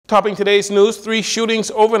Topping today's news, 3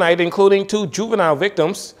 shootings overnight, including 2 juvenile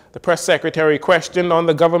victims. The press secretary questioned on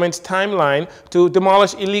the government's timeline to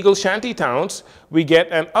demolish illegal shanty towns. We get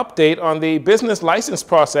an update on the business license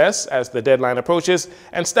process as the deadline approaches,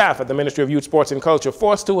 and staff at the Ministry of Youth, Sports and Culture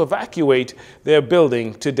forced to evacuate their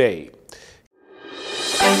building today.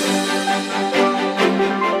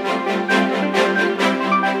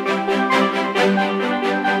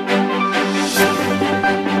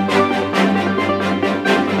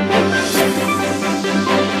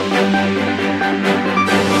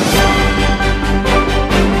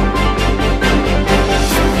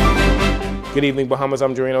 Good evening, Bahamas.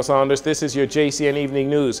 I'm Jcn Saunders. This is your JCN Evening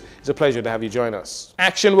News. It's a pleasure to have you join us.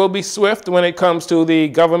 Action will be swift when it comes to the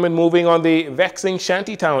government moving on the vexing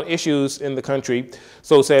shantytown issues in the country.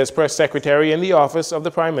 So says Press Secretary in the office of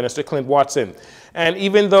the Prime Minister, Clint Watson. And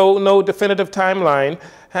even though no definitive timeline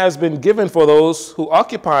has been given for those who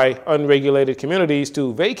occupy unregulated communities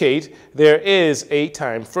to vacate, there is a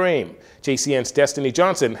time frame. JCN's Destiny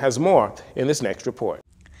Johnson has more in this next report.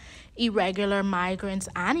 Irregular migrants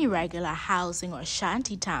and irregular housing or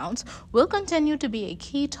shanty towns will continue to be a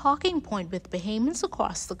key talking point with Bahamians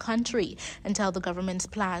across the country until the government's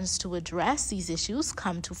plans to address these issues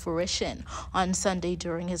come to fruition. On Sunday,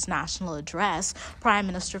 during his national address, Prime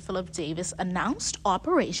Minister Philip Davis announced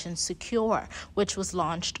Operation Secure, which was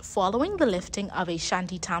launched following the lifting of a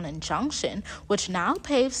shantytown injunction, which now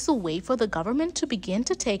paves the way for the government to begin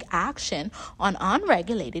to take action on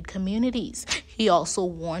unregulated communities. He also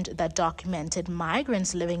warned that documented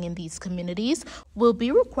migrants living in these communities will be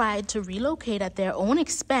required to relocate at their own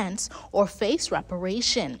expense or face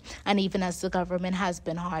reparation. And even as the government has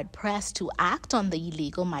been hard-pressed to act on the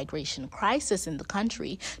illegal migration crisis in the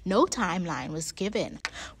country, no timeline was given.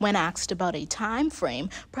 When asked about a time frame,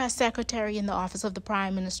 Press Secretary in the Office of the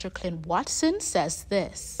Prime Minister, Clint Watson, says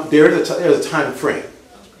this. There's a time frame.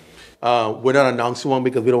 We're not announcing one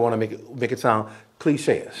because we don't want to make it sound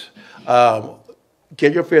cliches.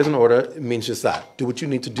 Get your affairs in order means just that. Do what you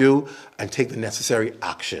need to do and take the necessary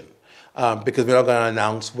action. Because we're not going to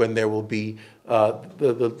announce when there will be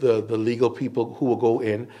the legal people who will go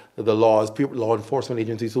in, the law enforcement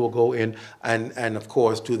agencies who will go in and of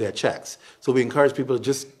course do their checks. So we encourage people to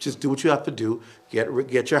just do what you have to do,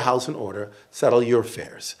 get your house in order, settle your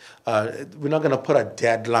affairs. We're not going to put a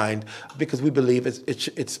deadline because we believe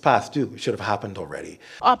it's past due. It should have happened already.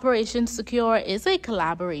 Operation Secure is a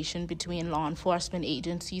collaboration between law enforcement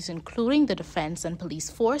agencies, including the defense and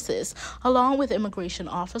police forces, along with immigration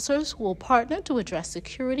officers who will partner to address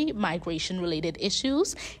security, migration-related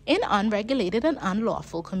issues in unregulated and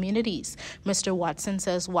unlawful communities. Mr. Watson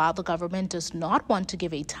says while the government does not want to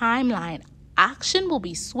give a timeline, action will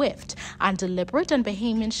be swift and deliberate, and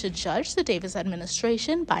Bahamians should judge the Davis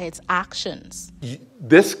administration by its actions.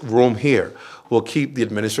 This room here will keep the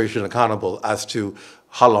administration accountable as to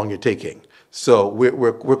how long you're taking. So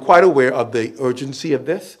we're quite aware of the urgency of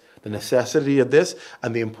this, the necessity of this,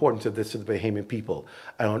 and the importance of this to the Bahamian people.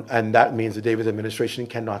 And that means the Davis administration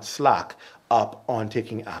cannot slack up on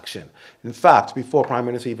taking action. In fact, before Prime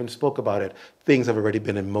Minister even spoke about it, things have already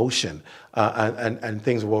been in motion and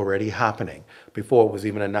things were already happening before it was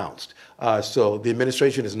even announced. So the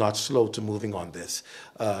administration is not slow to moving on this.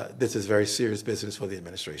 This is very serious business for the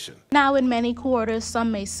administration. Now, in many quarters,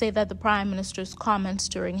 some may say that the Prime Minister's comments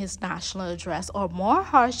during his national address are more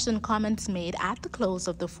harsh than comments made at the close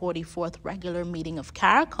of the 44th regular meeting of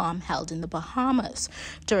CARICOM held in the Bahamas.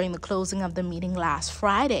 During the closing of the meeting last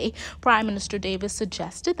Friday, Prime Minister Davis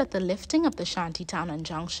suggested that the lifting of the shantytown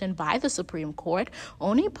injunction by the Supreme Court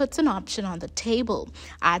only puts an option on the table.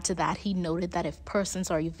 Add to that, he noted that if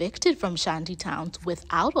persons are evicted from shantytowns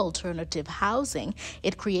without alternative housing,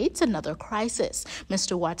 it creates another crisis.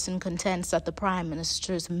 Mr. Watson contends that the Prime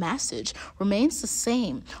Minister's message remains the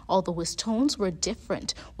same, although his tones were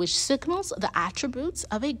different, which signals the attributes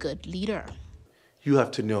of a good leader. You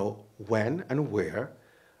have to know when and where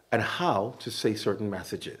and how to say certain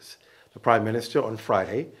messages. The Prime Minister on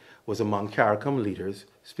Friday was among CARICOM leaders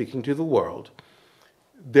speaking to the world.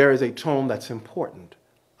 There is a tone that's important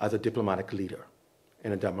as a diplomatic leader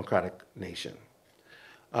in a democratic nation.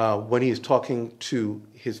 When he is talking to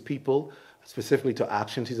his people, specifically to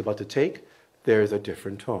actions he's about to take, there is a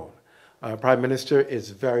different tone. Prime Minister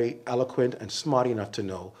is very eloquent and smart enough to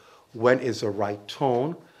know when is the right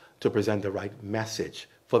tone to present the right message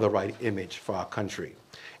for the right image for our country.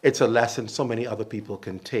 It's a lesson so many other people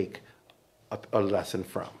can take a lesson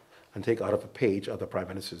from and take out of a page of the Prime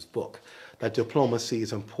Minister's book, that diplomacy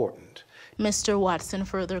is important. Mr. Watson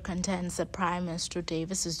further contends that Prime Minister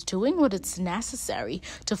Davis is doing what is necessary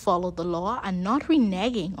to follow the law and not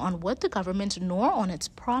reneging on what the government nor on its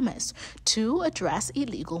promise to address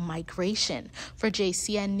illegal migration. For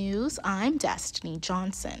Jcn News, I'm Destiny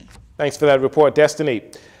Johnson. Thanks for that report, Destiny.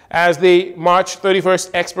 As the March 31st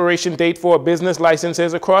expiration date for business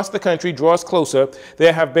licenses across the country draws closer,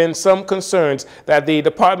 there have been some concerns that the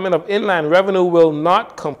Department of Inland Revenue will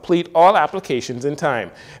not complete all applications in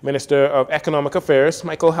time. Minister of Economic Affairs,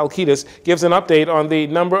 Michael Halkitis, gives an update on the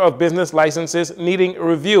number of business licenses needing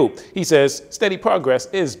review. He says steady progress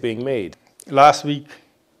is being made. Last week,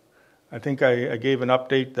 I think I gave an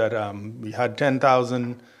update that we had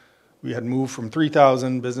 10,000. We had moved from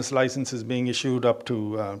 3,000 business licenses being issued up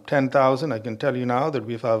to 10,000. I can tell you now that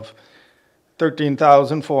we have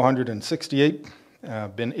 13,468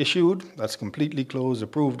 been issued. That's completely closed,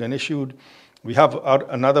 approved, and issued. We have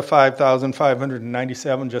another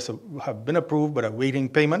 5,597 just have been approved but are waiting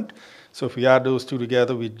payment. So if we add those two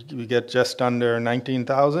together, we get just under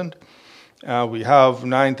 19,000. We have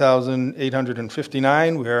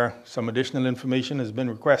 9,859 where some additional information has been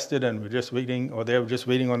requested and we're just waiting, or they're just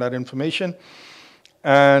waiting on that information.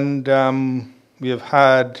 And we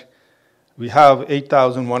have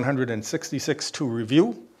 8,166 to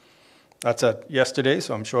review. That's at yesterday,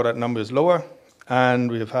 so I'm sure that number is lower. And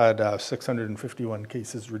we have had 651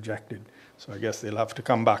 cases rejected. So I guess they'll have to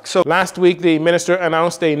come back. So last week, the minister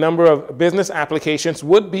announced a number of business applications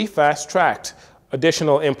would be fast-tracked.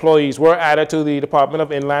 Additional employees were added to the Department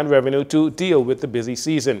of Inland Revenue to deal with the busy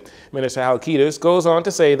season. Minister Halkitis goes on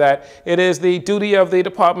to say that it is the duty of the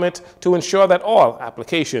department to ensure that all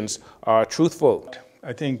applications are truthful.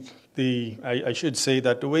 I think I should say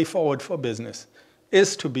that the way forward for business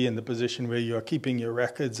is to be in the position where you're keeping your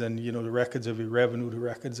records and, you know, the records of your revenue, the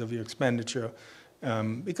records of your expenditure,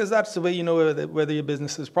 because that's the way you know whether your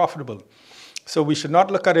business is profitable. So we should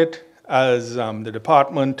not look at it as the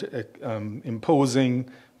department imposing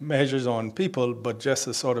measures on people, but just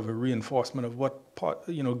as sort of a reinforcement of what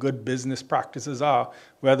good business practices are,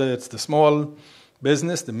 whether it's the small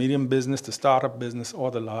business, the medium business, the startup business,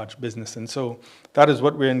 or the large business. And so that is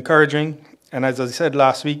what we're encouraging. And as I said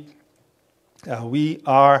last week, we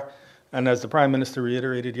are, and as the Prime Minister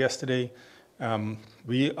reiterated yesterday,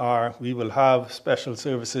 we will have special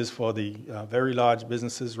services for the very large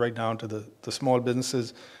businesses right down to the small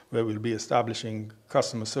businesses, where we'll be establishing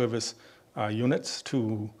customer service units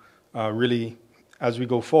to really, as we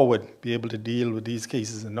go forward, be able to deal with these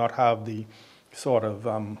cases and not have the sort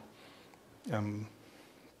of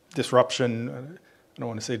disruption. I don't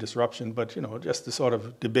want to say disruption, but just the sort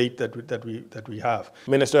of debate that we have.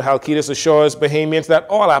 Minister Halkitis assures Bahamians that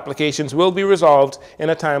all applications will be resolved in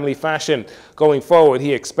a timely fashion. Going forward,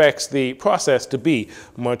 he expects the process to be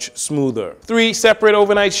much smoother. 3 separate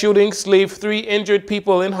overnight shootings leave 3 injured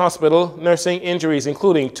people in hospital nursing injuries,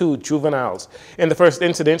 including 2 juveniles. In the first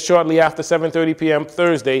incident, shortly after 7:30 p.m.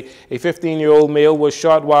 Thursday, a 15-year-old male was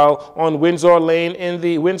shot while on Windsor Lane in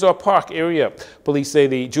the Windsor Park area. Police say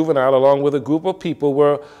the juvenile, along with a group of people,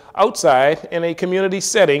 were outside in a community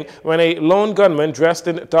setting when a lone gunman dressed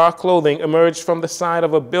in dark clothing emerged from the side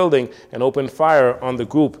of a building and opened fire on the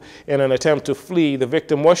group. In an attempt to flee, the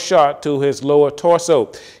victim was shot to his lower torso.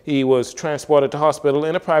 He was transported to hospital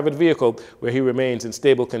in a private vehicle where he remains in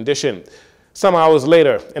stable condition. Some hours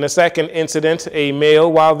later, in a second incident, a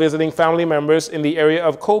male, while visiting family members in the area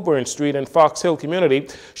of Coburn Street and Fox Hill community,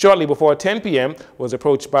 shortly before 10 p.m., was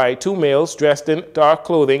approached by 2 males dressed in dark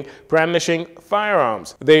clothing, brandishing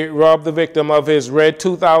firearms. They robbed the victim of his red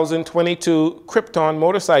 2022 Krypton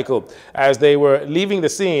motorcycle. As they were leaving the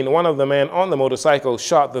scene, one of the men on the motorcycle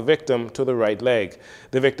shot the victim to the right leg.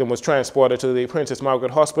 The victim was transported to the Princess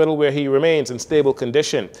Margaret Hospital, where he remains in stable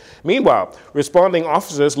condition. Meanwhile, responding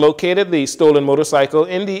officers located the stolen motorcycle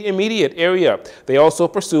in the immediate area. They also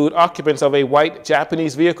pursued occupants of a white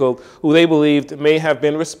Japanese vehicle who they believed may have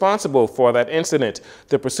been responsible for that incident.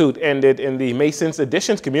 The pursuit ended in the Masons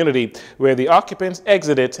Additions community, where the occupants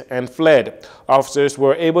exited and fled. Officers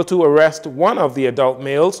were able to arrest one of the adult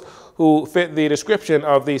males who fit the description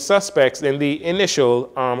of the suspects in the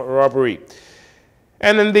initial armed robbery.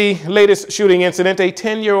 And in the latest shooting incident, a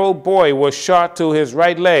 10-year-old boy was shot to his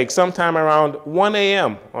right leg sometime around 1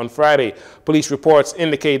 a.m. on Friday. Police reports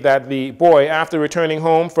indicate that the boy, after returning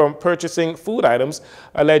home from purchasing food items,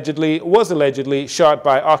 was allegedly shot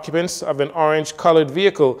by occupants of an orange-colored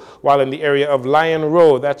vehicle while in the area of Lion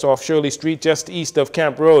Road, that's off Shirley Street, just east of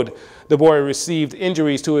Camp Road. The boy received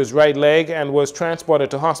injuries to his right leg and was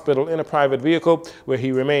transported to hospital in a private vehicle where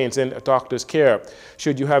he remains in a doctor's care.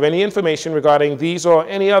 Should you have any information regarding these or or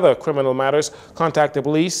any other criminal matters, contact the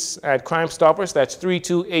police at Crime Stoppers. That's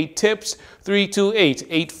 328-TIPS,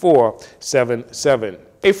 328-8477.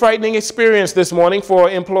 A frightening experience this morning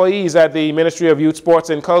for employees at the Ministry of Youth,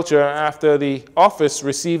 Sports and Culture after the office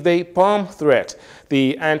received a bomb threat.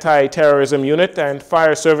 The Anti-Terrorism Unit and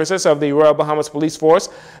Fire Services of the Royal Bahamas Police Force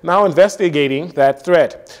now investigating that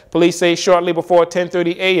threat. Police say shortly before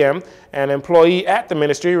 10:30 a.m., an employee at the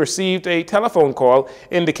ministry received a telephone call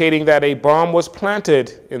indicating that a bomb was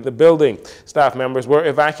planted in the building. Staff members were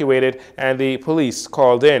evacuated and the police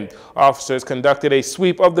called in. Officers conducted a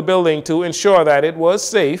sweep of the building to ensure that it was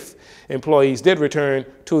safe. Employees did return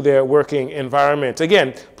to their working environment.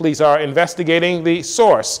 Again, police are investigating the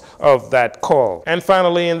source of that call. And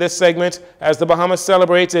finally, in this segment, as the Bahamas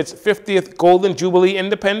celebrates its 50th Golden Jubilee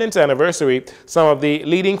Independence Anniversary, some of the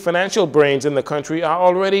leading financial brains in the country are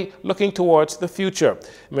already looking towards the future.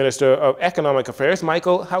 Minister of Economic Affairs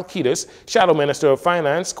Michael Halkitis, Shadow Minister of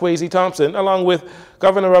Finance Kwesi Thompson, along with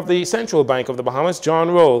Governor of the Central Bank of the Bahamas John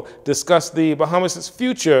Roll, discussed the Bahamas'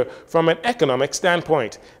 future from an economic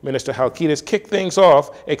standpoint. Minister Halkitis kicked things off,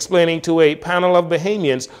 explaining to a panel of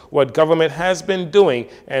Bahamians what government has been doing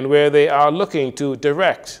and where they are looking to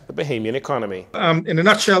direct the Bahamian economy. In a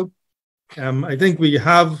nutshell, I think we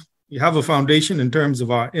have a foundation in terms of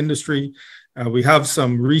our industry. We have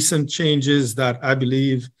some recent changes that I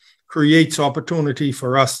believe creates opportunity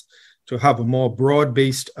for us to have a more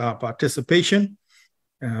broad-based participation.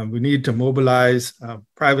 We need to mobilize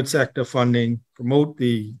private sector funding, promote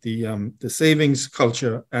the savings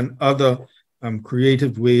culture and other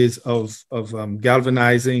creative ways of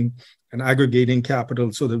galvanizing and aggregating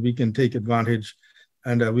capital so that we can take advantage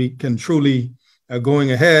and we can truly,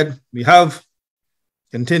 going ahead, we have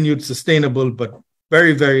continued sustainable but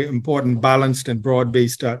very, very important, balanced and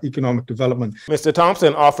broad-based economic development. Mr.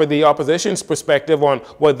 Thompson offered the opposition's perspective on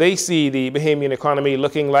what they see the Bahamian economy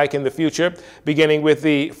looking like in the future, beginning with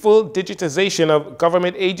the full digitization of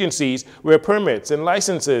government agencies where permits and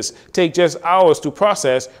licenses take just hours to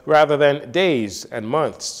process rather than days and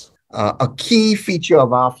months. A key feature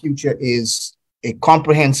of our future is a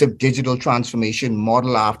comprehensive digital transformation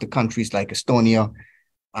model after countries like Estonia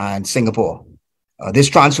and Singapore. This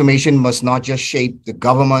transformation must not just shape the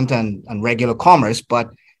government and regular commerce,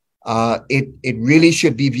 but it really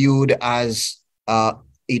should be viewed as a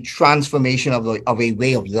transformation of a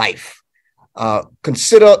way of life.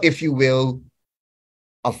 Consider, if you will,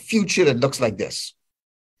 a future that looks like this.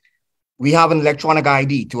 We have an electronic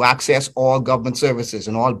ID to access all government services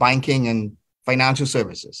and all banking and financial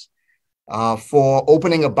services. For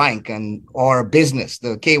opening a bank or a business,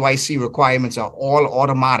 the KYC requirements are all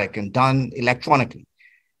automatic and done electronically.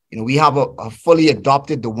 We have a fully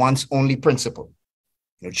adopted the once only principle.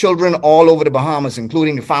 Children all over the Bahamas,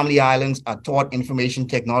 including the Family Islands, are taught information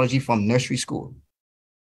technology from nursery school.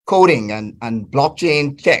 Coding and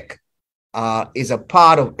blockchain tech is a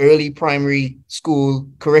part of early primary school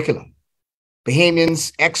curriculum.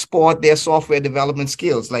 Bahamians export their software development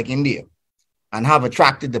skills like India, and have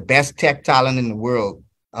attracted the best tech talent in the world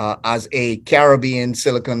as a Caribbean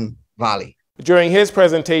Silicon Valley. During his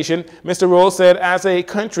presentation, Mr. Roll said as a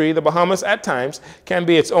country, the Bahamas at times can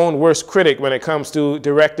be its own worst critic when it comes to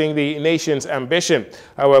directing the nation's ambition.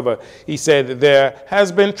 However, he said there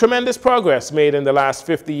has been tremendous progress made in the last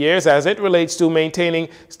 50 years as it relates to maintaining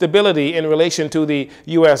stability in relation to the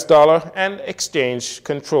U.S. dollar and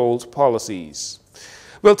exchange-controlled policies.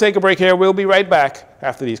 We'll take a break here. We'll be right back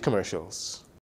after these commercials.